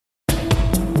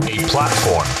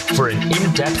platform for an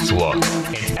in-depth look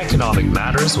in economic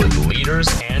matters with leaders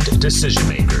and decision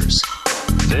makers.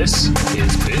 This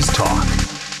is Biz Talk.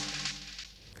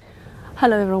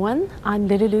 Hello everyone, I'm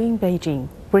Lily Liu in Beijing,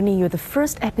 bringing you the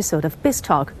first episode of Biz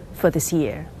Talk for this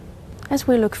year. As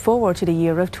we look forward to the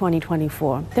year of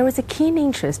 2024, there is a keen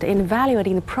interest in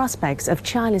evaluating the prospects of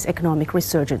China's economic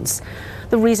resurgence.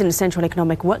 The recent Central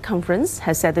Economic Work Conference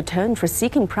has set the tone for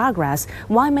seeking progress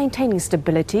while maintaining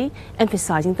stability,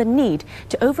 emphasizing the need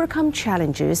to overcome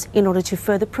challenges in order to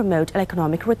further promote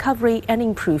economic recovery and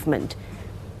improvement.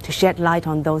 To shed light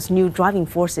on those new driving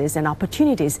forces and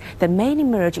opportunities that may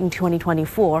emerge in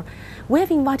 2024, we have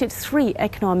invited 3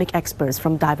 economic experts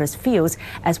from diverse fields,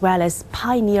 as well as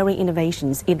pioneering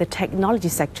innovations in the technology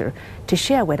sector, to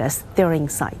share with us their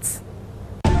insights.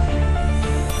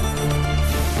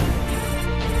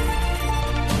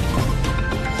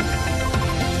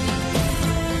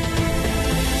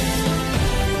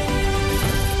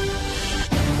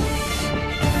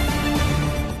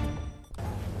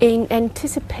 In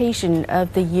anticipation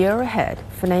of the year ahead,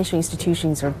 financial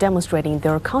institutions are demonstrating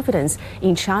their confidence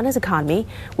in China's economy,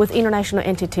 with international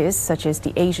entities such as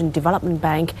the Asian Development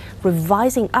Bank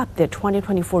revising up their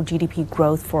 2024 GDP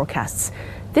growth forecasts.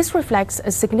 This reflects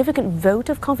a significant vote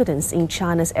of confidence in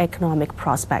China's economic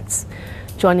prospects.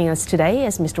 Joining us today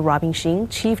is Mr. Robin Xing,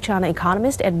 Chief China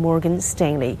Economist at Morgan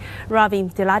Stanley. Robin,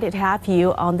 delighted to have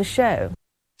you on the show.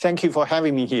 Thank you for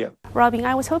having me here. Robin,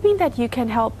 I was hoping that you can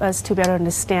help us to better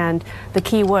understand the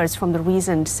key words from the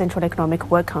recent Central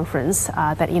Economic Work Conference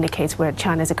that indicates where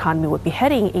China's economy would be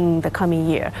heading in the coming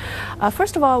year.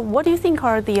 First of all, what do you think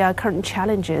are the current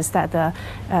challenges that the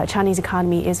Chinese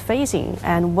economy is facing,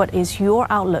 and what is your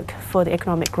outlook for the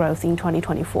economic growth in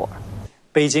 2024?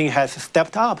 Beijing has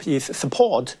stepped up its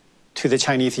support to the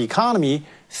Chinese economy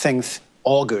since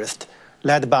August,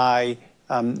 led by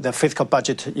the fiscal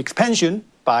budget expansion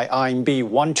by RMB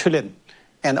 1 trillion,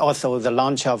 and also the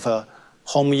launch of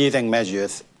home easing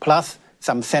measures, plus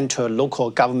some central local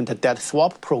government debt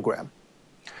swap program.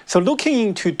 So looking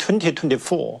into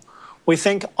 2024, we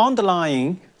think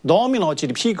underlying nominal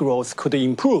GDP growth could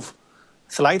improve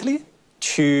slightly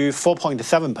to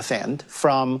 4.7%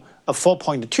 from a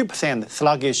 4.2%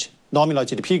 sluggish nominal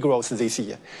GDP growth this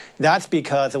year. That's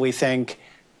because we think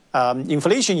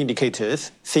inflation indicators,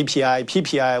 CPI,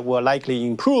 PPI, will likely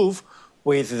improve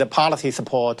with the policy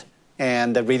support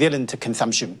and the resilient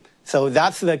consumption. So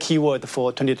that's the keyword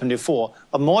for 2024,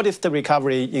 a modest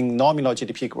recovery in nominal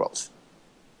GDP growth.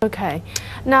 Okay.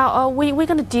 Now, we're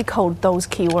going to decode those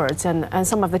keywords and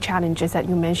some of the challenges that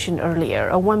you mentioned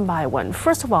earlier, one by one.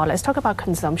 First of all, let's talk about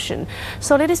consumption.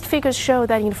 So latest figures show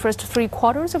that in the first 3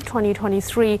 quarters of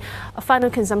 2023, final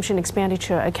consumption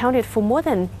expenditure accounted for more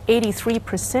than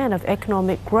 83% of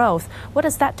economic growth. What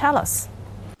does that tell us?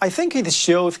 I think it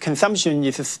shows consumption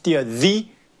is still the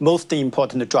most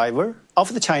important driver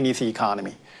of the Chinese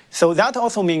economy. So that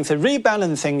also means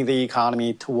rebalancing the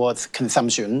economy towards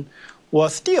consumption will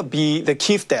still be the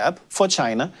key step for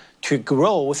China to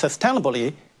grow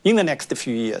sustainably in the next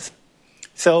few years.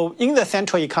 So in the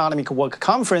Central Economic Work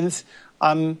Conference,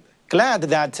 I'm glad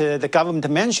that the government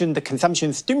mentioned the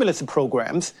consumption stimulus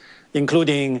programs,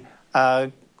 including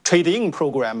a trade-in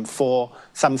program for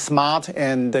some smart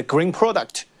and green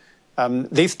product,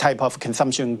 this type of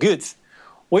consumption goods.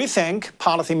 We think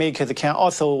policymakers can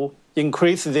also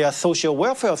increase their social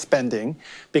welfare spending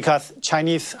because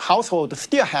Chinese households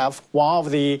still have one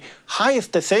of the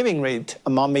highest saving rate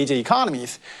among major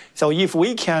economies. So if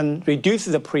we can reduce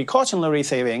the precautionary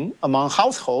saving among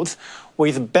households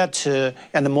with better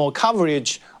and more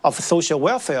coverage of social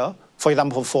welfare, for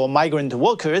example, for migrant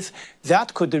workers,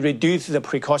 that could reduce the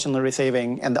precautionary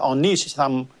saving and unleash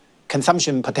some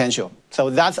consumption potential. So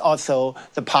that's also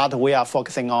the part we are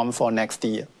focusing on for next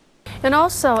year. And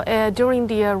also, during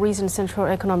the recent Central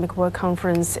Economic Work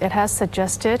Conference, it has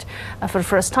suggested, for the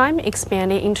first time,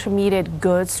 expanding intermediate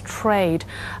goods trade.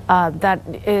 That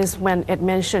is when it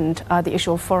mentioned the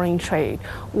issue of foreign trade.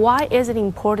 Why is it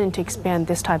important to expand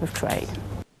this type of trade?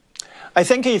 I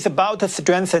think it's about to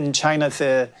strengthen China's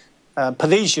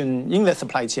position in the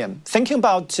supply chain. Thinking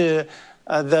about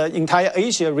the entire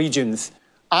Asia regions,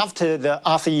 after the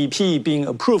RCEP being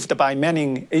approved by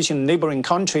many Asian neighboring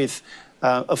countries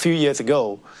a few years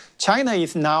ago, China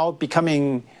is now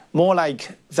becoming more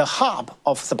like the hub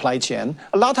of supply chain.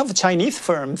 A lot of Chinese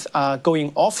firms are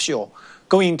going offshore,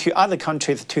 going to other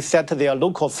countries to set their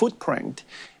local footprint.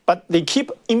 But they keep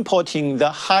importing the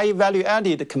high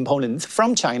value-added components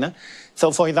from China.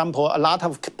 So for example, a lot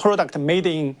of product made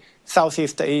in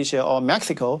Southeast Asia or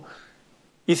Mexico,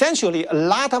 essentially a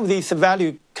lot of these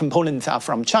value components are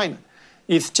from China.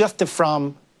 It's just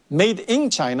from made in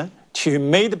China to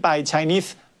made by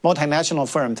Chinese multinational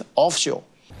firms offshore.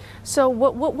 So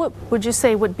what would you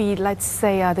say would be, let's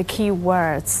say, the key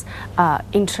words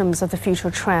in terms of the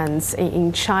future trends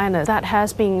in China that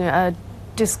has been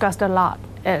discussed a lot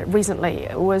recently?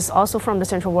 It was also from the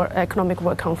Central Economic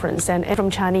Work Conference, and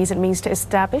from Chinese it means to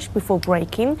establish before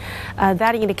breaking.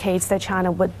 That indicates that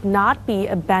China would not be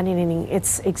abandoning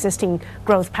its existing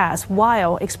growth path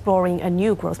while exploring a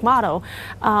new growth model.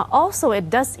 Also, it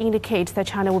does indicate that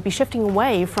China will be shifting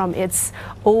away from its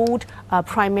old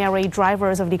primary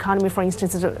drivers of the economy, for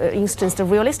instance, the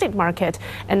real estate market,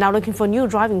 and now looking for new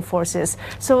driving forces.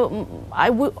 So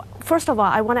first of all,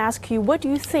 I want to ask you, what do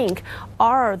you think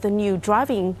are the new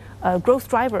growth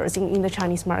drivers in the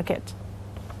Chinese market?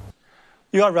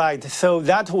 You are right. So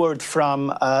that word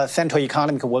from Central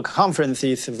Economic Work Conference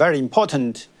is very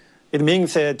important. It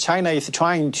means that China is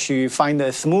trying to find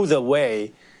a smoother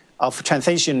way of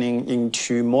transitioning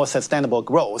into more sustainable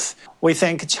growth. We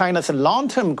think China's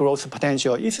long-term growth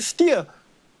potential is still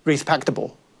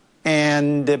respectable.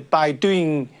 And by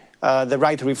doing the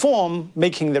right reform,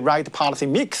 making the right policy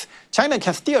mix, China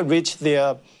can still reach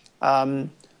their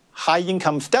high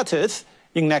income status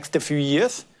in the next few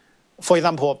years. For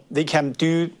example, they can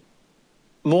do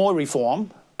more reform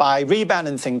by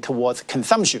rebalancing towards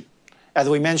consumption. As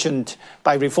we mentioned,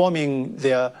 by reforming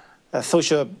their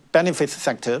social benefits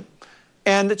sector.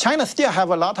 And China still have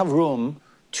a lot of room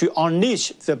to unleash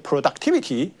the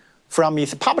productivity from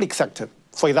its public sector.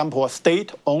 For example,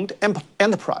 state-owned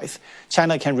enterprise.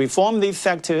 China can reform these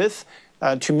sectors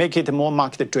to make it more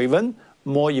market-driven,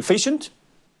 more efficient.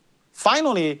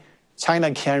 Finally,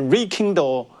 China can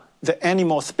rekindle the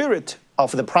animal spirit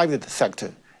of the private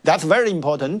sector. That's very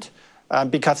important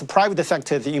because the private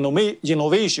sector's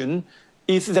innovation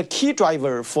is the key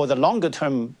driver for the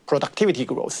longer-term productivity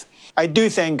growth. I do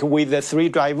think with the three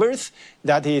drivers,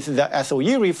 that is the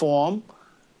SOE reform,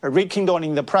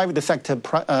 rekindling the private sector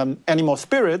animal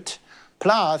spirit,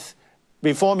 plus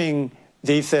reforming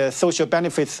these social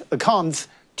benefits accounts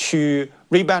to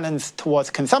rebalance towards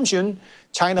consumption,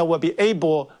 China will be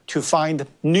able to find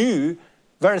new,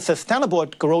 very sustainable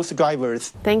growth drivers.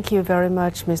 Thank you very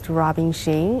much, Mr. Robin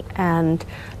Xing. And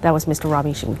that was Mr.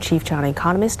 Robin Xing, Chief China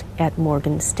Economist at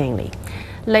Morgan Stanley.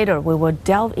 Later, we will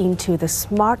delve into the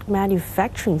smart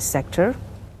manufacturing sector.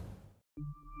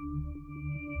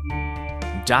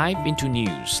 Dive into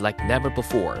news like never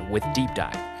before with Deep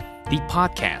Dive, the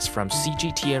podcast from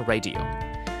CGTN Radio.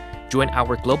 Join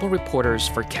our global reporters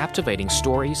for captivating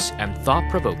stories and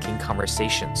thought-provoking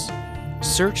conversations.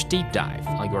 Search Deep Dive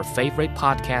on your favorite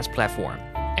podcast platform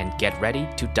and get ready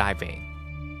to dive in.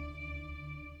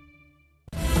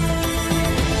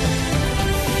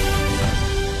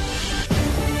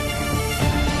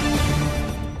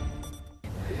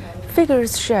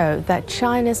 Figures show that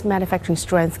China's manufacturing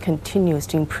strength continues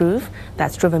to improve.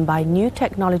 That's driven by new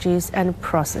technologies and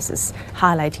processes,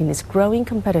 highlighting its growing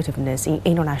competitiveness in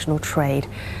international trade.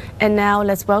 And now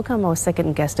let's welcome our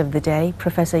second guest of the day,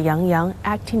 Professor Yang Yang,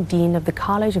 Acting Dean of the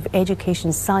College of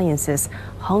Education Sciences,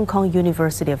 Hong Kong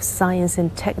University of Science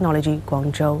and Technology,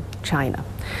 Guangzhou, China.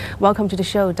 Welcome to the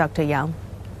show, Dr. Yang.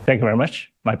 Thank you very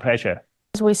much. My pleasure.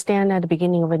 As we stand at the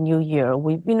beginning of a new year,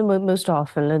 we most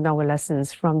often learn our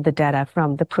lessons from the data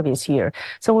from the previous year.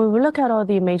 So when we look at all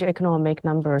the major economic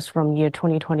numbers from year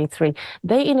 2023,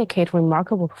 they indicate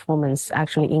remarkable performance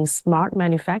actually in smart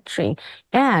manufacturing.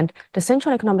 And the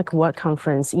Central Economic Work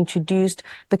Conference introduced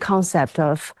the concept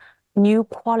of new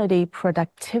quality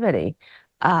productivity.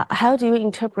 How do you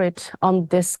interpret on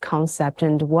this concept,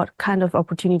 and what kind of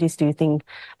opportunities do you think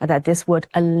that this would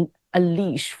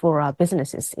unleash for our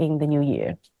businesses in the new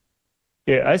year?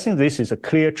 Yeah, I think this is a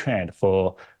clear trend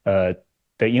for the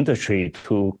industry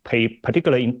to pay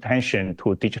particular attention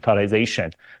to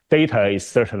digitalization. Data is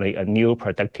certainly a new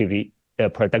productivity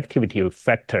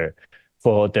factor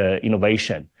for the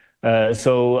innovation.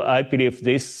 So I believe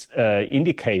this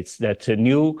indicates that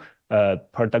new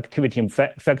productivity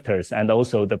factors and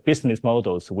also the business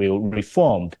models will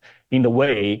reformed in the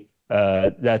way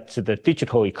that the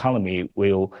digital economy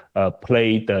will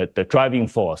play the driving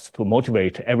force to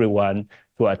motivate everyone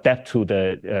to adapt to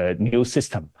the new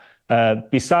system.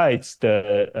 Besides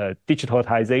the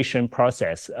digitalization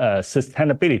process,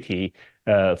 sustainability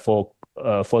for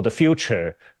the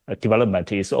future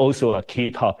development is also a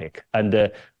key topic.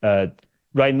 And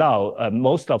right now,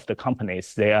 most of the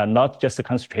companies, they are not just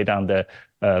concentrated on the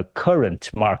current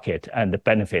market and the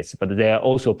benefits, but they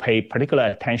also pay particular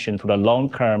attention to the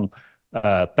long-term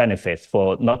benefits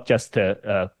for not just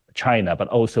China, but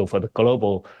also for the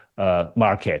global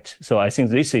market. So I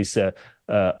think this is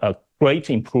a great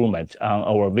improvement on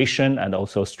our vision and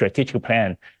also strategic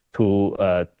plan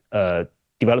to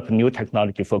develop new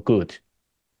technology for good.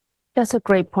 That's a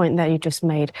great point that you just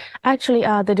made. Actually,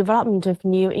 the development of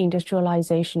new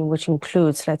industrialization, which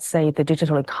includes, let's say, the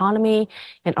digital economy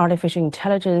and artificial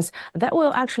intelligence, that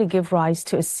will actually give rise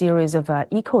to a series of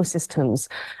ecosystems.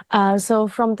 So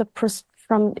from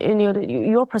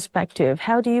your perspective,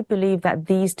 how do you believe that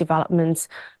these developments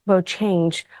will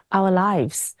change our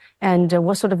lives? And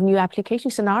what sort of new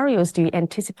application scenarios do you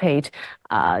anticipate,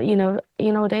 in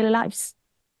our daily lives?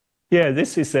 Yeah,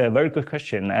 this is a very good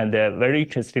question. And very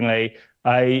interestingly,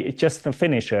 I just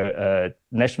finished a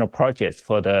national project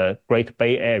for the Great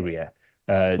Bay Area.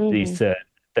 The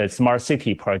smart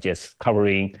city projects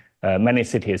covering many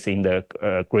cities in the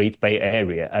Great Bay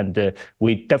Area. And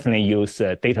we definitely use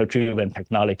data-driven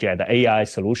technology and AI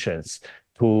solutions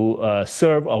to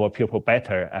serve our people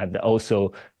better and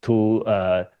also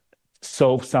to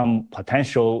solve some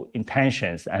potential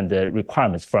intentions and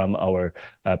requirements from our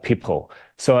people.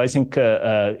 So I think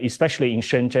especially in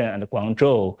Shenzhen and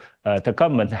Guangzhou, the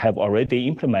government have already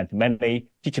implemented many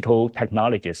digital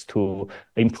technologies to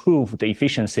improve the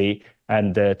efficiency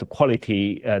and the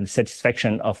quality and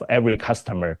satisfaction of every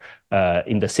customer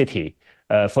in the city.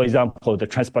 For example, the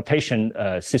transportation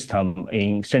system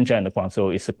in Shenzhen and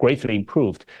Guangzhou is greatly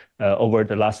improved over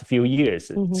the last few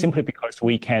years, simply because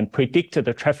we can predict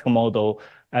the traffic model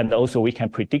and also we can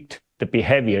predict the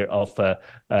behavior of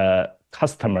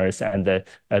customers and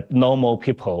normal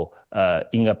people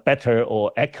in a better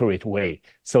or accurate way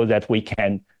so that we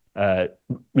can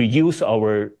reuse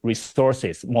our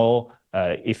resources more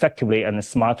effectively and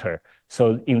smarter.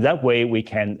 So in that way, we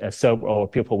can serve our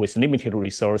people with limited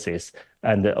resources,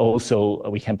 and also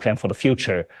we can plan for the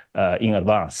future in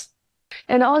advance.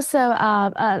 And also,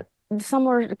 some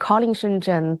are calling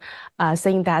Shenzhen,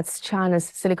 saying that's China's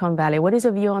Silicon Valley. What is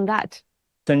your view on that?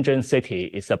 Shenzhen city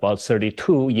is about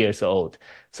 32 years old.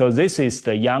 So this is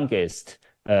the youngest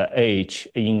age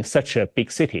in such a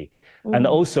big city. And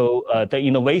also the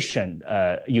innovation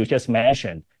you just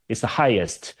mentioned is the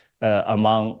highest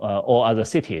among all other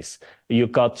cities. You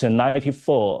got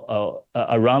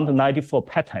around 94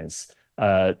 patents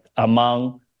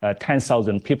among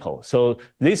 10,000 people. So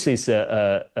this is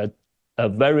a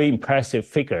very impressive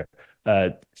figure,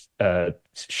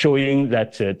 showing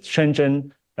that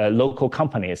Shenzhen local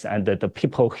companies and the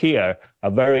people here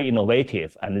are very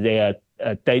innovative and they are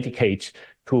dedicated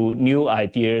to new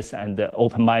ideas and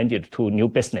open-minded to new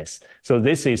business. So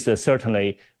this is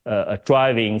certainly a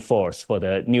driving force for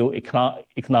the new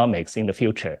economics in the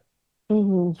future.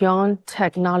 Young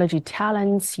technology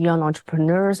talents, young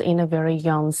entrepreneurs in a very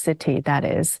young city, that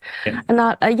is. Yeah.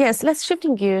 And yes, let's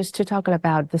shifting gears to talk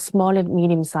about the small and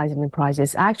medium-sized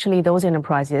enterprises. Actually, those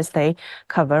enterprises, they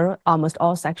cover almost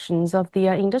all sections of the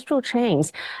industrial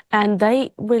chains, and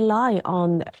they rely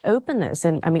on openness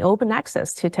and open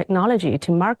access to technology,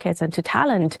 to markets, and to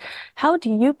talent. How do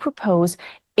you propose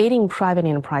aiding private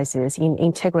enterprises in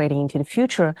integrating into the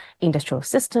future industrial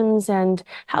systems, and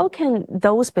how can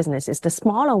those businesses, the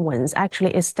smaller ones,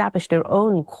 actually establish their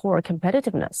own core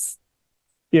competitiveness?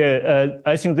 Yeah,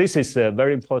 I think this is a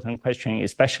very important question,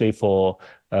 especially for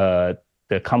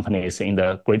the companies in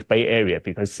the Great Bay Area,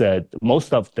 because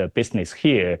most of the business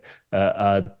here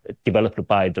are developed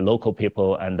by the local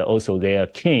people, and also they are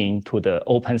keen to the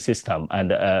open system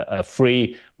and a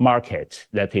free market.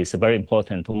 That is very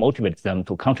important to motivate them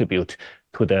to contribute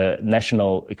to the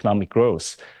national economic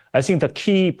growth. I think the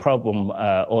key problem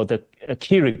or the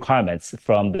key requirements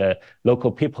from the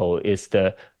local people is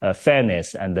the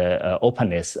fairness and the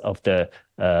openness of the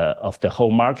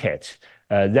whole market.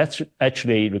 That's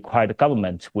actually required the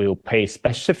government will pay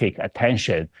specific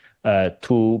attention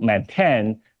to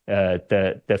maintain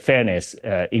the fairness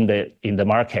in the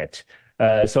market.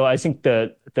 So I think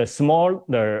the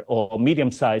smaller or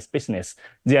medium-sized business,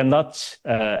 they are not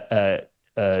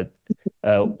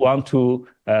want to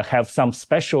have some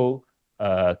special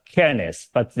careness,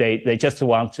 but they just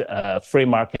want a free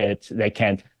market. They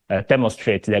can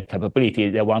demonstrate their capability.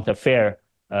 They want a fair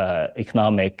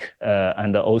economic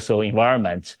and also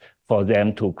environment for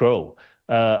them to grow.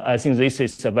 I think this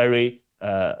is a very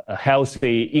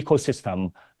healthy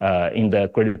ecosystem in the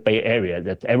Great Bay Area,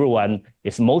 that everyone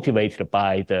is motivated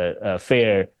by the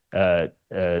fair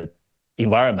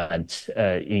environment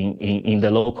in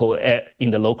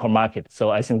the local market.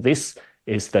 So I think this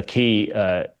is the key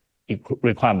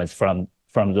requirements from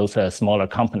those smaller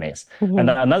companies. And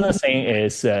another thing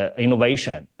is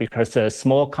innovation, because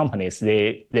small companies,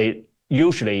 they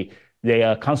usually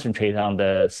concentrate on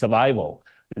the survival.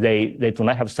 They do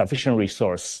not have sufficient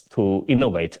resource to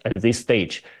innovate at this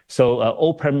stage. So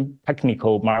open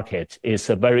technical market is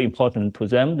very important to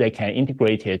them. They can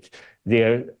integrate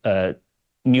their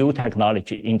new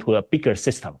technology into a bigger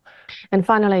system. And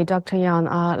finally, Dr. Yang,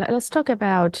 let's talk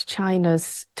about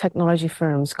China's technology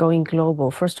firms going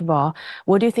global. First of all,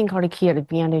 what do you think are the key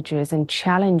advantages and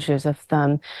challenges of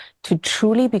them to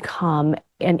truly become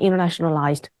an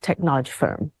internationalized technology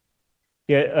firm?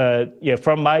 Yeah.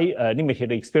 From my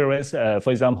limited experience,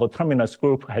 for example, Terminus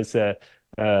Group has a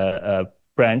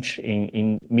branch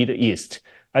in Middle East.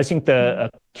 I think the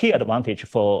key advantage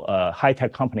for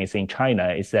high-tech companies in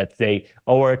China is that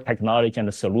our technology and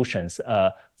the solutions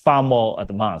are far more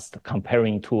advanced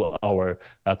comparing to our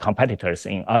competitors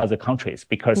in other countries,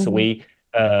 because we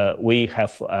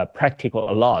have practical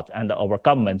a lot, and our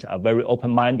government are very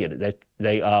open-minded, that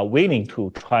they are willing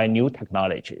to try new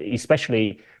technology,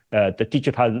 especially the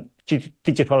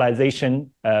digitalization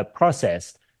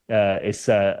process is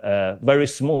very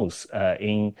smooth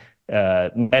in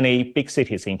many big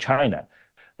cities in China.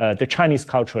 The Chinese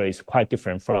culture is quite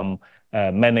different from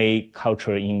many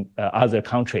culture in other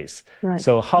countries. Right.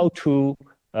 So how to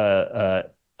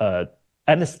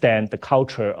understand the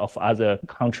culture of other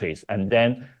countries and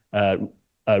then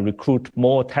recruit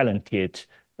more talented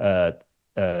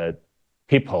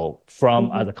people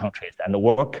from other countries and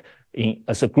work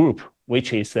as a group,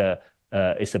 which is a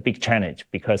big challenge,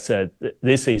 because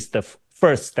this is the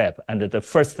first step and the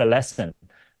first lesson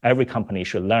every company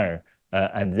should learn,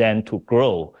 and then to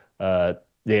grow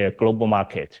their global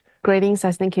market. Great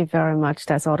insights. Thank you very much.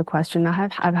 That's all the questions I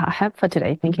have for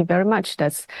today. Thank you very much.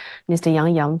 That's Mr.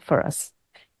 Yang for us.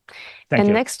 Thank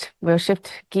you. Next, we'll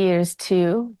shift gears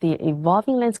to the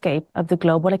evolving landscape of the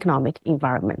global economic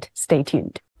environment. Stay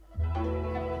tuned.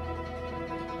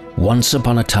 Once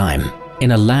upon a time,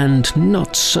 in a land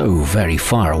not so very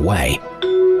far away,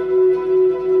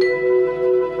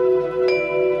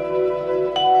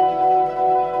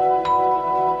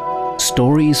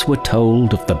 stories were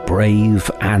told of the brave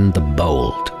and the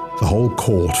bold. The whole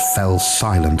court fell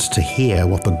silent to hear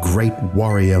what the great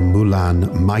warrior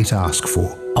Mulan might ask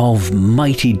for. Of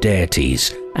mighty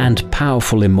deities and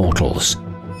powerful immortals.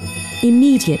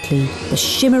 Immediately, the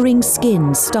shimmering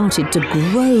skin started to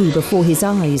grow before his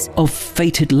eyes. Of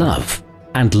fated love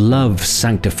and love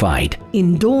sanctified.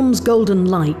 In dawn's golden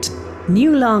light,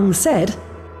 Niu Lang said,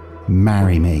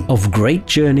 "Marry me." Of great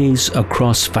journeys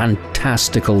across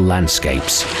fantastical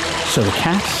landscapes. So the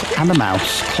cat and the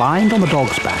mouse climbed on the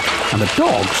dog's back, and the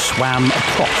dog swam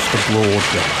across the broad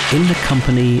river. In the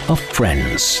company of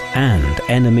friends and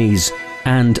enemies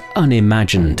and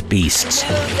unimagined beasts.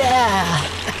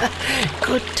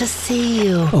 Good to see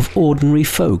you. Of ordinary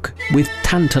folk with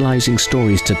tantalizing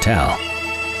stories to tell.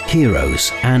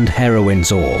 Heroes and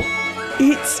heroines all.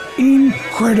 It's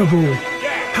incredible.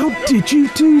 How did you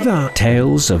do that?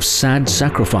 Tales of sad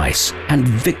sacrifice and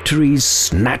victories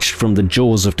snatched from the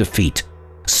jaws of defeat.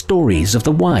 Stories of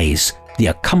the wise, the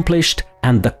accomplished,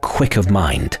 and the quick of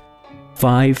mind.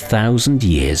 5,000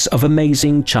 years of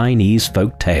amazing Chinese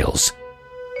folk tales.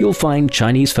 You'll find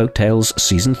Chinese Folk Tales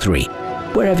Season 3,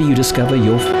 wherever you discover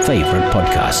your favorite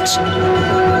podcasts.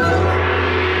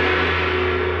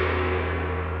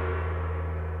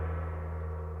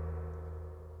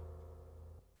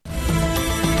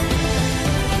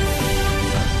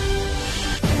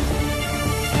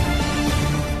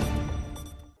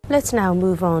 Let's now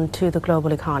move on to the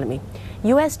global economy.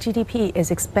 US GDP is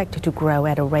expected to grow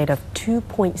at a rate of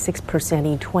 2.6%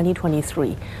 in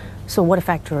 2023. So what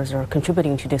factors are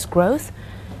contributing to this growth?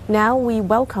 Now we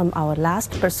welcome our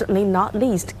last but certainly not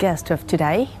least guest of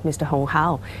today, Mr. Hong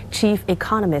Hao, Chief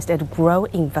Economist at Grow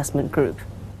Investment Group.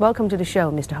 Welcome to the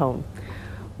show, Mr. Hong.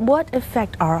 What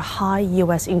effect are high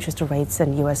US interest rates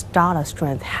and US dollar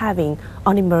strength having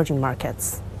on emerging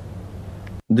markets?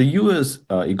 The U.S.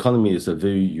 economy is a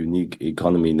very unique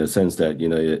economy in the sense that,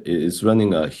 it is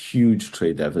running a huge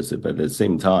trade deficit, but at the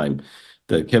same time,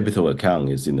 the capital account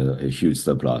is in a huge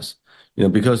surplus.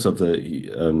 Because of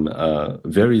the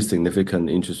very significant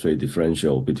interest rate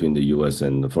differential between the U.S.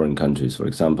 and the foreign countries, for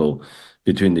example,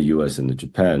 between the U.S. and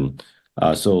Japan.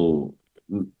 So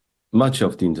much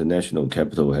of the international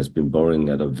capital has been borrowing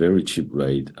at a very cheap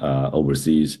rate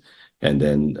overseas, and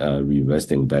then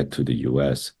reinvesting back to the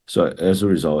U.S. So as a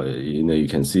result, you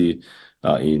can see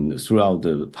throughout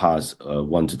the past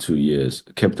 1 to 2 years,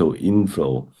 capital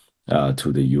inflow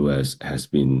to the U.S. has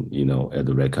been, at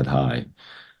a record high.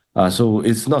 So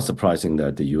it's not surprising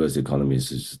that the U.S. economy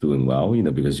is doing well,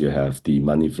 because you have the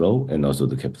money flow and also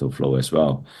the capital flow as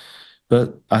well.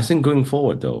 But I think going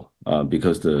forward, though,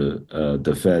 because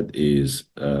the Fed is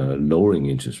lowering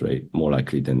interest rate more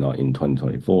likely than not in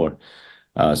 2024.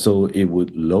 So it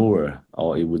would lower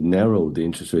or it would narrow the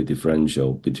interest rate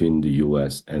differential between the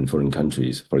U.S. and foreign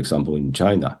countries, for example, in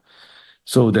China.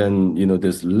 So then,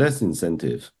 there's less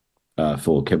incentive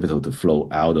for capital to flow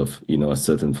out of,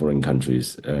 certain foreign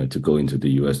countries to go into the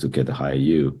US to get a higher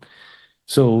yield.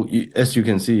 So as you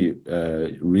can see,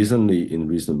 recently in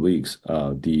recent weeks,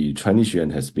 the Chinese yuan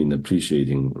has been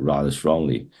appreciating rather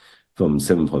strongly from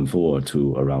 7.4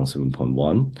 to around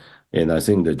 7.1. And I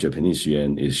think the Japanese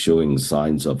yen is showing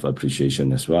signs of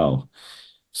appreciation as well.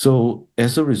 So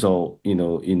as a result, in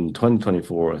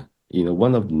 2024,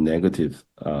 one of the negative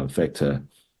factor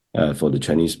for the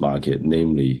Chinese market,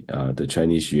 namely the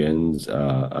Chinese yuan's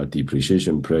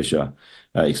depreciation pressure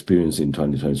experienced in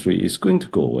 2023 is going to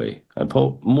go away. And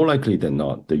more likely than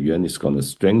not, the yuan is going to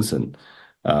strengthen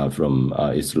from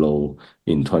its low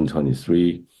in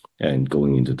 2023 and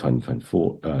going into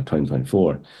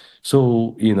 2024.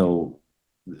 So,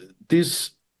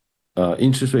 this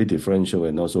interest rate differential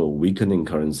and also a weakening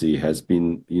currency has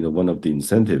been, one of the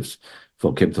incentives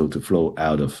for capital to flow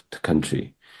out of the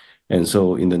country. And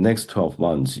so in the next 12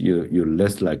 months, you're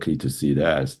less likely to see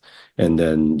that. And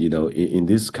then, in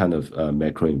this kind of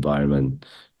macro environment,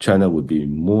 China would be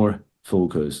more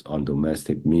focused on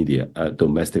domestic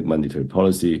monetary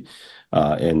policy.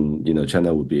 And,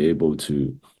 China would be able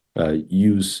to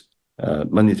use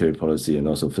monetary policy and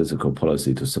also fiscal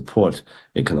policy to support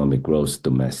economic growth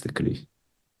domestically.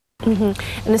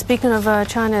 Mm-hmm. And speaking of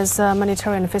China's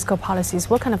monetary and fiscal policies,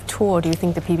 what kind of tool do you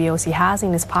think the PBOC has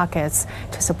in its pockets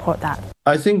to support that?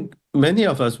 I think many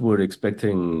of us were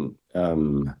expecting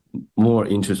more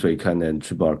interest rate cut and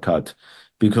triple R cut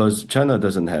because China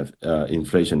doesn't have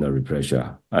inflationary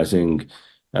pressure. I think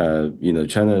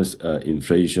China's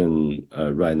inflation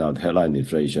right now, headline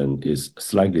inflation is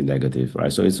slightly negative,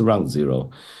 right? So it's around zero.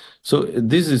 So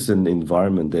this is an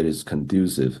environment that is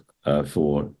conducive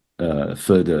for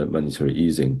further monetary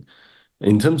easing.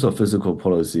 In terms of fiscal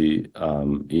policy,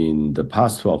 in the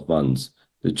past 12 months,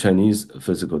 the Chinese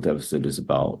fiscal deficit is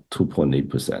about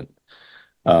 2.8%.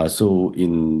 So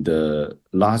in the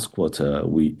last quarter,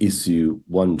 we issue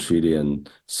 1 trillion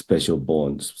special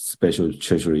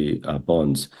treasury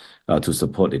bonds to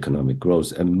support economic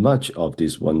growth. And much of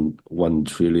this 1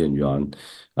 trillion yuan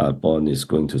bond is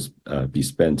going to be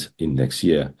spent in next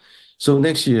year. So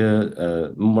next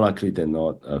year, more likely than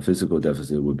not, fiscal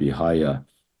deficit will be higher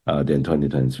than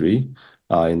 2023.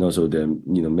 And also there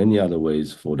are many other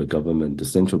ways for the government, the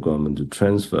central government, to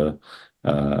transfer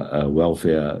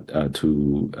welfare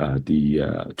to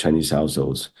the Chinese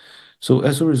households. So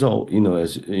as a result,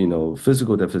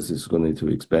 fiscal deficit is going to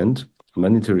expand.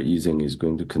 Monetary easing is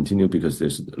going to continue because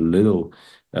there's little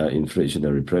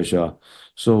inflationary pressure.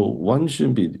 So one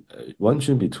shouldn't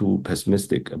be too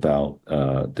pessimistic about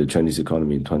the Chinese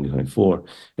economy in 2024.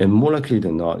 And more likely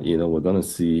than not, we're going to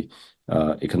see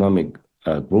economic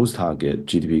growth target,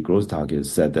 GDP growth target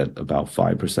set at about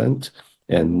 5%.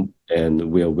 And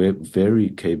we are very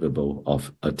capable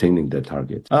of attaining that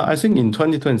target. I think in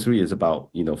 2023 is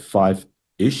about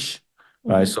 5-ish,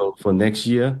 right? So for next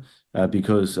year,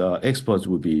 because exports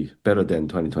will be better than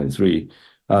 2023,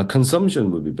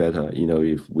 consumption will be better,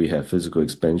 if we have physical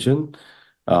expansion,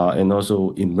 and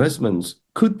also investments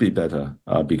could be better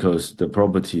because the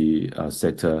property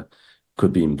sector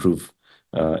could be improved.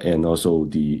 And also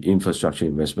the infrastructure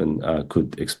investment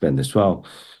could expand as well.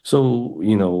 So,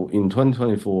 in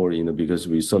 2024, because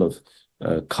we sort of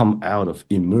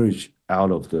emerge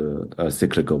out of the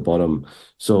cyclical bottom.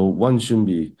 So one shouldn't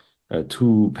be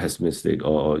too pessimistic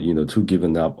or, too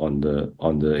given up on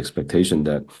the expectation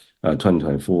that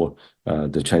 2024,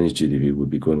 the Chinese GDP would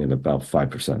be growing at about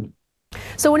 5%.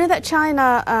 So we know that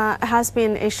China has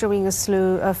been issuing a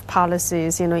slew of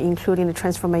policies, including the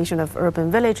transformation of urban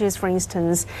villages, for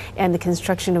instance, and the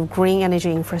construction of green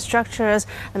energy infrastructures.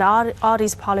 And all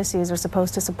these policies are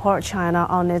supposed to support China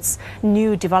on its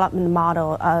new development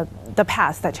model, the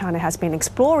path that China has been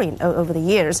exploring over the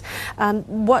years.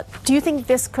 What do you think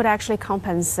this could actually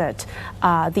compensate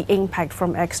the impact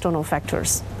from external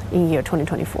factors in year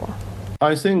 2024?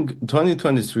 I think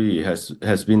 2023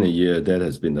 has been a year that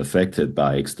has been affected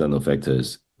by external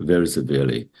factors very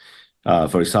severely.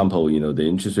 For example, the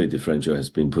interest rate differential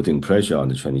has been putting pressure on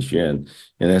the Chinese yuan.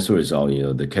 And as a result,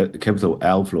 the capital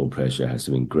outflow pressure has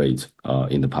been great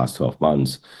in the past 12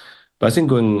 months. But I think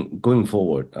going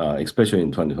forward, especially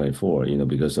in 2024,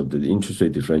 because of the interest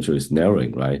rate differential is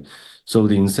narrowing, right? So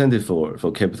the incentive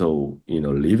for capital,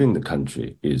 leaving the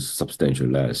country is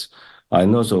substantially less.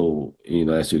 And also,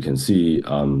 as you can see,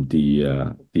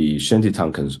 the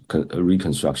shantytown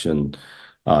reconstruction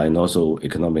and also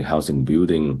economic housing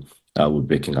building were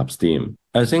picking up steam.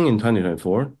 I think in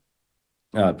 2024,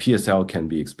 PSL can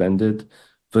be expanded,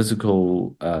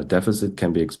 fiscal deficit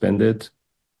can be expanded,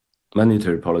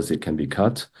 monetary policy can be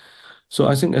cut. So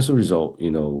I think as a result,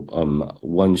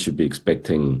 one should be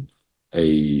expecting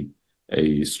a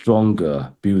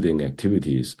stronger building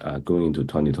activities going into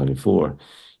 2024.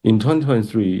 In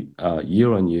 2023,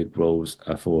 year-on-year growth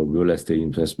for real estate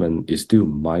investment is still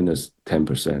minus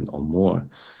 10% or more.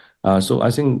 So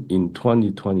I think in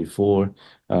 2024,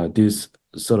 this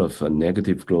sort of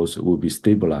negative growth will be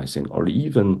stabilizing or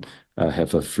even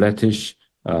have a flattish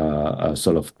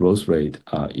sort of growth rate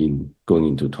in going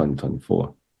into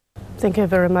 2024. Thank you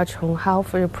very much, Hong Hao,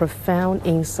 for your profound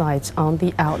insights on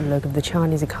the outlook of the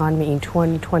Chinese economy in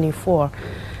 2024.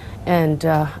 And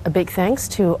a big thanks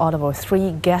to all of our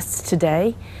three guests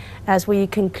today. As we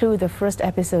conclude the first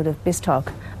episode of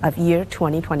BizTalk of year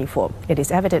 2024, it is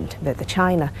evident that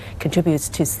China contributes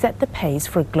to set the pace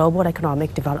for global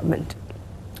economic development.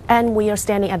 And we are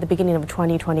standing at the beginning of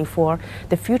 2024.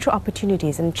 The future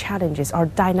opportunities and challenges are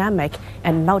dynamic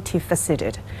and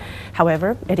multifaceted.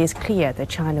 However, it is clear that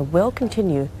China will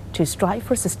continue to strive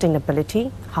for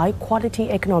sustainability,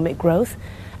 high-quality economic growth,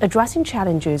 addressing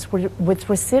challenges with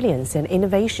resilience and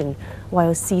innovation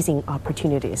while seizing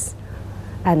opportunities.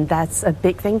 And that's a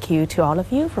big thank you to all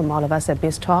of you from all of us at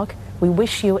BizTalk. We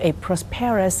wish you a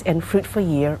prosperous and fruitful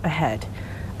year ahead.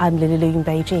 I'm Lily Liu in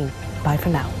Beijing. Bye for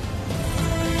now.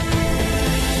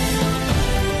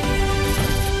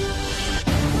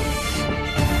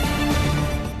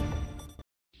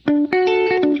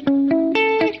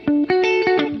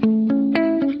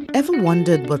 Ever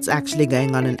wondered what's actually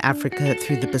going on in Africa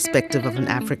through the perspective of an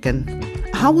African?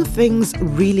 How are things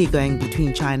really going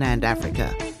between China and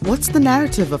Africa? What's the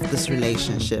narrative of this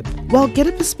relationship? Well, get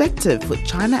a perspective with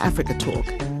China-Africa Talk.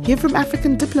 Hear from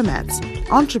African diplomats,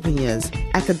 entrepreneurs,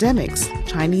 academics,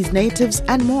 Chinese natives,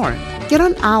 and more. Get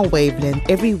on our wavelength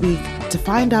every week to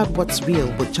find out what's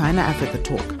real with China-Africa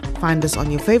Talk. Find us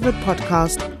on your favorite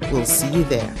podcast. We'll see you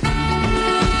there.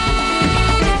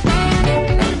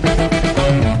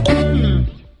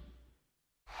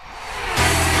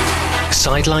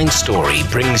 Sideline Story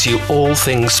brings you all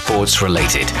things sports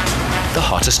related. The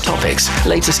hottest topics,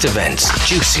 latest events,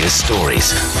 juiciest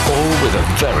stories, all with a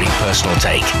very personal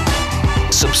take.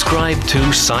 Subscribe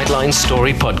to Sideline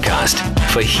Story Podcast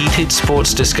for heated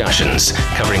sports discussions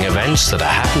covering events that are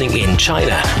happening in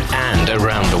China and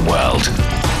around the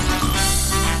world.